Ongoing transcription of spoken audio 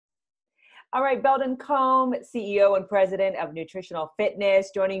All right, Belldon Colme, CEO and president of Nutritional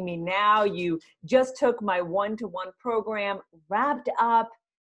Fitness, joining me now. You just took my one-to-one program, wrapped up.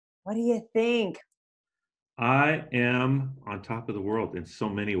 What do you think? I am on top of the world in so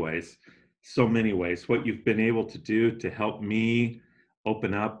many ways. So many ways. What you've been able to do to help me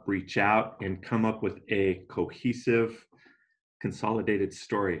open up, reach out, and come up with a cohesive, consolidated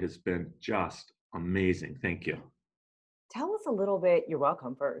story has been just amazing. Thank you. Tell us a little bit, you're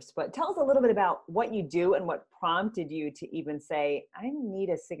welcome first, but tell us a little bit about what you do and what prompted you to even say, I need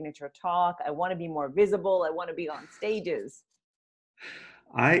a signature talk. I want to be more visible. I want to be on stages.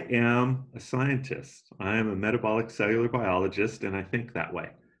 I am a scientist. I am a metabolic cellular biologist, and I think that way.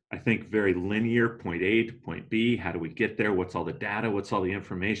 I think very linear, point A to point B. How do we get there? What's all the data? What's all the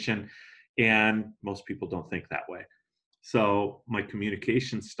information? And most people don't think that way. So my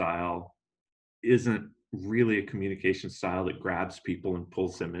communication style isn't really a communication style that grabs people and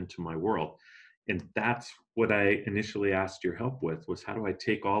pulls them into my world. And that's what I initially asked your help with, was how do I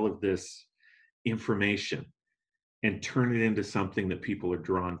take all of this information and turn it into something that people are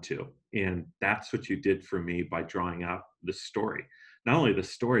drawn to? And that's what you did for me by drawing out the story. Not only the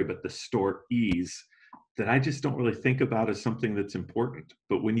story, but the stories that I just don't really think about as something that's important.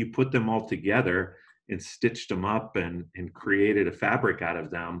 But when you put them all together and stitched them up and created a fabric out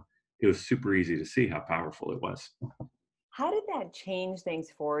of them, it was super easy to see how powerful it was. How did that change things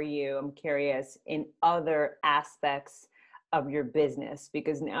for you? I'm curious in other aspects of your business,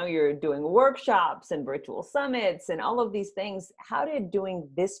 because now you're doing workshops and virtual summits and all of these things. How did doing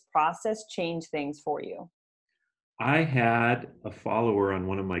this process change things for you? I had a follower on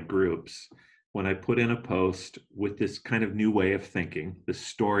one of my groups when I put in a post with this kind of new way of thinking, the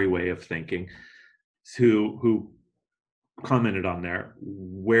story way of thinking, who commented on there,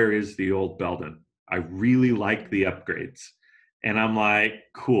 where is the old Belldon? I really like the upgrades. And I'm like,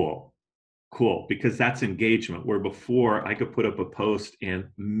 cool, because that's engagement. Where before I could put up a post and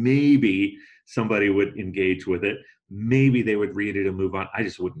maybe somebody would engage with it. Maybe they would read it and move on. I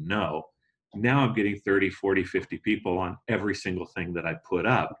just wouldn't know. Now I'm getting 30, 40, 50 people on every single thing that I put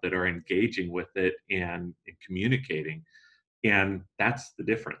up that are engaging with it and communicating. And that's the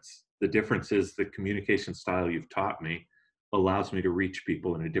difference. The difference is the communication style you've taught me allows me to reach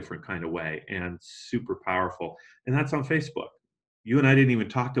people in a different kind of way, and super powerful. And that's on Facebook. You and I didn't even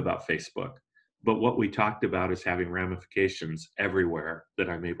talk about Facebook, but what we talked about is having ramifications everywhere that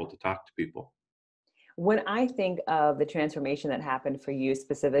I'm able to talk to people. When I think of the transformation that happened for you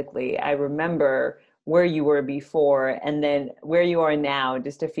specifically, I remember where you were before and then where you are now.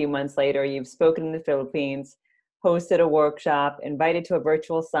 Just a few months later, you've spoken in the Philippines, hosted a workshop, invited to a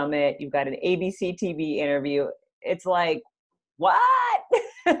virtual summit, you've got an ABC TV interview. It's like, what?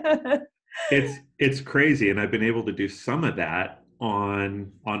 It's crazy, and I've been able to do some of that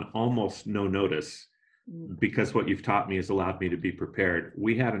on almost no notice, because what you've taught me has allowed me to be prepared.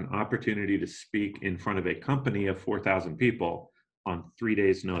 We had an opportunity to speak in front of a company of 4,000 people on 3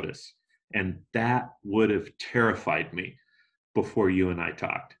 days' notice. And that would have terrified me before you and I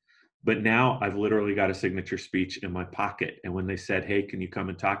talked. But now I've literally got a signature speech in my pocket. And when they said, hey, can you come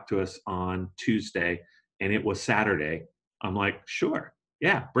and talk to us on Tuesday? And it was Saturday, I'm like, sure,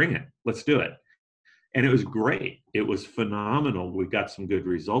 yeah, bring it. Let's do it. And it was great. It was phenomenal. We got some good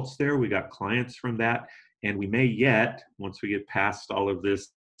results there. We got clients from that. And we may yet, once we get past all of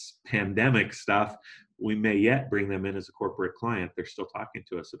this pandemic stuff, we may yet bring them in as a corporate client. They're still talking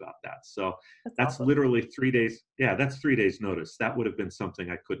to us about that. So That's that's awesome. literally 3 days. Yeah, that's 3 days notice. That would have been something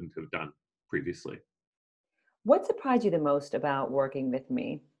I couldn't have done previously. What surprised you the most about working with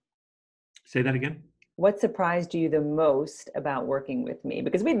me? Say that again. What surprised you the most about working with me?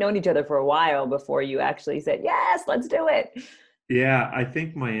 Because we'd known each other for a while before you actually said, yes, let's do it. Yeah, I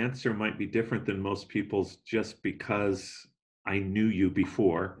think my answer might be different than most people's just because I knew you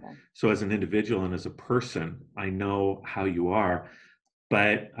before. Yeah. So as an individual and as a person, I know how you are.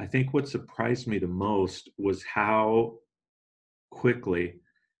 But I think what surprised me the most was how quickly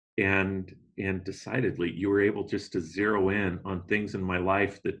and decidedly you were able just to zero in on things in my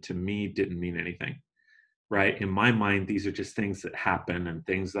life that to me didn't mean anything. Right? In my mind, these are just things that happen and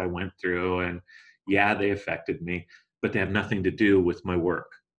things I went through, and yeah, they affected me, but they have nothing to do with my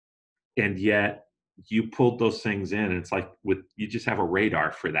work. And yet you pulled those things in, and it's like you just have a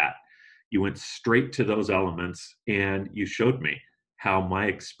radar for that. You went straight to those elements and you showed me how my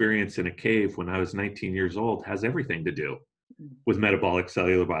experience in a cave when I was 19 years old has everything to do with metabolic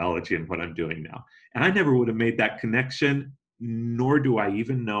cellular biology and what I'm doing now. And I never would have made that connection, nor do I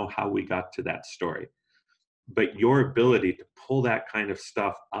even know how we got to that story. But your ability to pull that kind of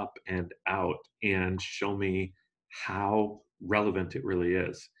stuff up and out and show me how relevant it really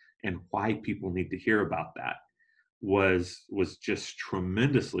is, and why people need to hear about that was just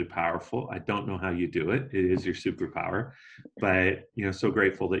tremendously powerful. I don't know how you do it. It is your superpower, but so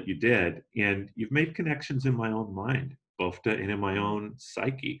grateful that you did. And you've made connections in my own mind, Bofta, and in my own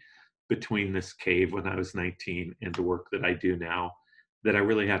psyche between this cave when I was 19 and the work that I do now that I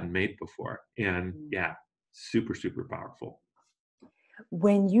really hadn't made before. And yeah, super, super powerful.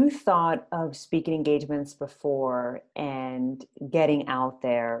 When you thought of speaking engagements before and getting out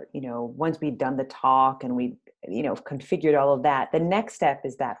there, once we'd done the talk and we, configured all of that, the next step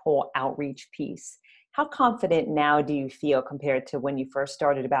is that whole outreach piece. How confident now do you feel compared to when you first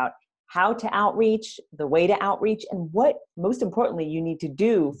started about how to outreach, the way to outreach, and what, most importantly, you need to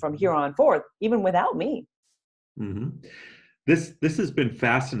do from here on forth, even without me? Mm-hmm. This has been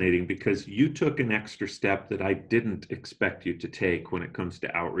fascinating because you took an extra step that I didn't expect you to take when it comes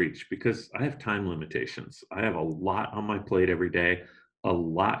to outreach, because I have time limitations. I have a lot on my plate every day, a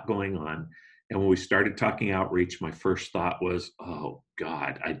lot going on. And when we started talking outreach, my first thought was, oh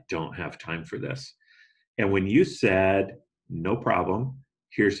God, I don't have time for this. And when you said, no problem,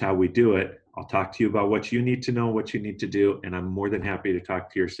 here's how we do it. I'll talk to you about what you need to know, what you need to do. And I'm more than happy to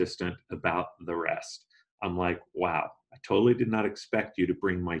talk to your assistant about the rest. I'm like, wow, I totally did not expect you to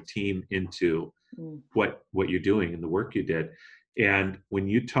bring my team into what you're doing and the work you did. And when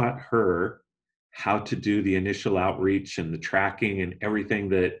you taught her how to do the initial outreach and the tracking and everything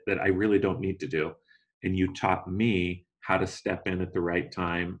that I really don't need to do, and you taught me how to step in at the right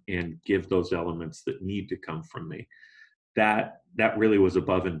time and give those elements that need to come from me, that really was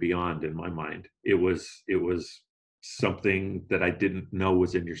above and beyond in my mind. It was something that I didn't know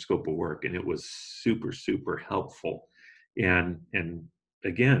was in your scope of work, and it was super, super helpful. And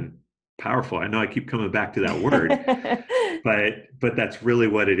again, powerful. I know I keep coming back to that word, but that's really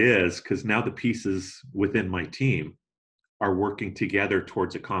what it is, because now the pieces within my team are working together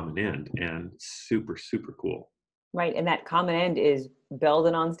towards a common end, and super, super cool. Right. And that common end is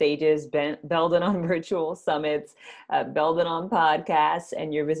Belldon on stages, Belldon on virtual summits, Belldon on podcasts,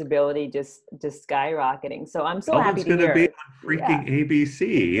 and your visibility just skyrocketing. So I'm so happy Belldon's to going to hear be it. on Yeah. freaking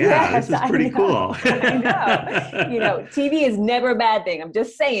ABC. Yeah, this Yes, is I pretty know. cool. I know. TV is never a bad thing. I'm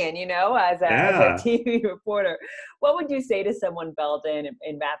just saying, as a Yeah. TV reporter. What would you say to someone, Belldon,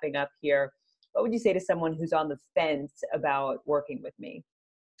 in wrapping up here? What would you say to someone who's on the fence about working with me?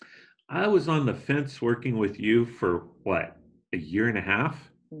 I was on the fence working with you for what, a year and a half,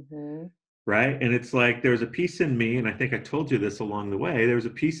 Mm-hmm. right? And it's like there was a piece in me, and I think I told you this along the way, there was a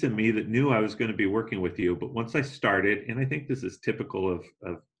piece in me that knew I was going to be working with you. But once I started, and I think this is typical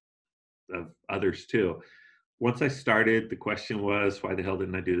of others too, once I started, the question was, why the hell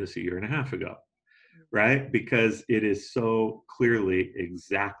didn't I do this a year and a half ago? Right? Because it is so clearly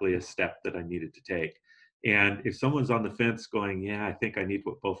exactly a step that I needed to take. And if someone's on the fence going, yeah, I think I need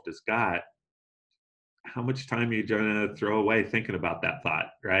what Bofta's got, how much time are you going to throw away thinking about that thought,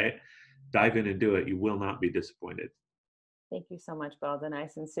 right? Dive in and do it. You will not be disappointed. Thank you so much, Belden. I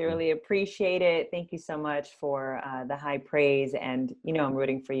sincerely appreciate it. Thank you so much for the high praise. And, I'm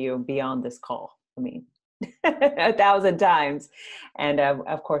rooting for you beyond this call. I mean, 1,000 times. And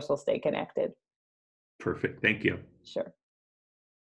of course, we'll stay connected. Perfect. Thank you. Sure.